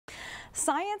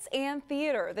Science and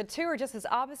theater, the two are just as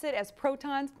opposite as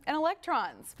protons and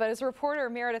electrons. But as reporter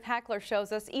Meredith Hackler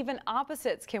shows us, even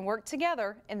opposites can work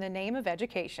together in the name of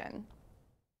education.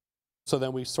 So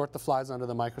then we sort the flies under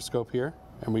the microscope here,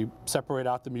 and we separate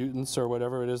out the mutants or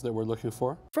whatever it is that we're looking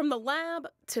for. From the lab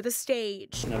to the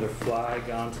stage. Another fly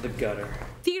gone to the gutter.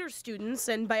 Theater students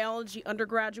and biology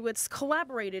undergraduates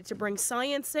collaborated to bring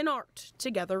science and art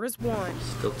together as one.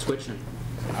 Still twitching.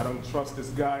 I don't trust this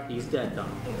guy. He's dead, Don.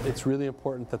 It's really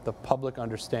important that the public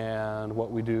understand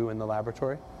what we do in the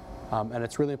laboratory. And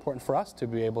it's really important for us to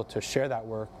be able to share that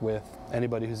work with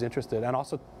anybody who's interested, and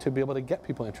also to be able to get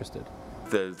people interested.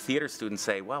 The theater students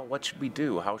say, well, what should we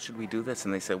do? How should we do this?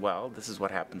 And they say, well, this is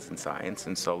what happens in science,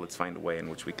 and so let's find a way in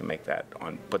which we can make that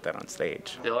put that on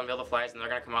stage. They'll unveil the flies, and they're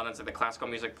going to come out and say the classical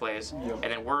music plays, and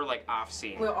then we're like off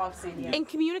scene. We're off scene, yeah. And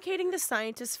communicating the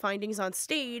scientists' findings on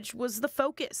stage was the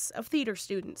focus of theater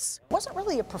students. It wasn't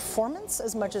really a performance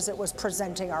as much as it was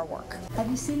presenting our work. Have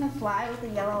you seen the fly with the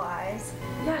yellow eyes?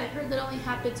 Yeah, I heard that only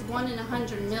happens 1 in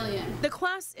 100 million. The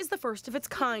class is the first of its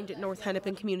kind at North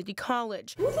Hennepin Community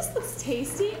College. Ooh, this looks tasty.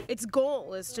 Its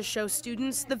goal is to show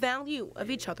students the value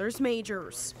of each other's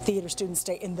majors. Theater students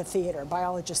stay in the theater,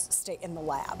 biologists stay in the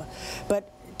lab.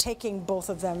 But taking both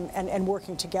of them and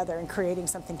working together and creating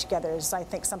something together is, I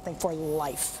think, something for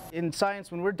life. In science,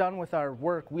 when we're done with our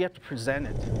work, we have to present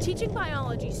it. Teaching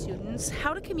biology students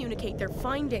how to communicate their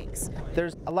findings.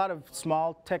 There's a lot of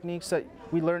small techniques that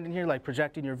we learned in here, like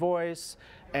projecting your voice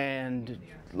and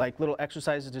like little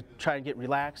exercises to try and get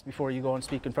relaxed before you go and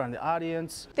speak in front of the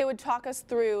audience. They would talk us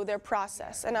through their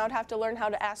process, and I would have to learn how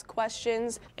to ask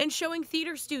questions. And showing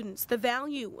theater students the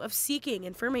value of seeking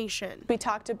information. We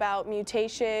talked about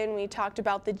mutation, we talked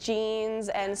about the genes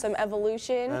and some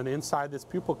evolution. And inside this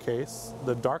pupil case,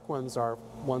 the dark ones are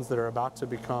ones that are about to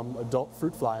become adult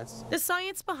fruit flies. The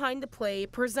science behind the play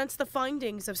presents the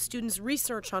findings of students'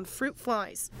 research on fruit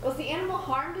flies. Was the animal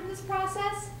harmed in this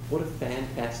process? What a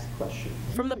fantastic question.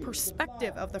 From the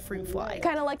perspective of the fruit fly.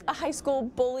 Kind of like a high school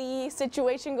bully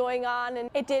situation going on, and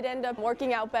it did end up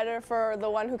working out better for the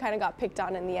one who kind of got picked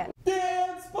on in the end.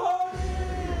 Dance party!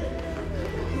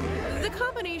 The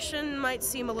combination might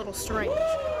seem a little strange.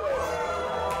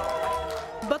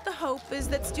 But the hope is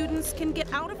that students can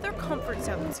get out of their comfort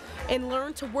zones and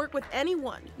learn to work with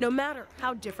anyone, no matter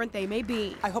how different they may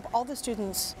be. I hope all the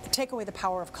students take away the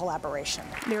power of collaboration.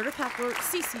 Meredith Hackler,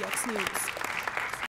 CCX News.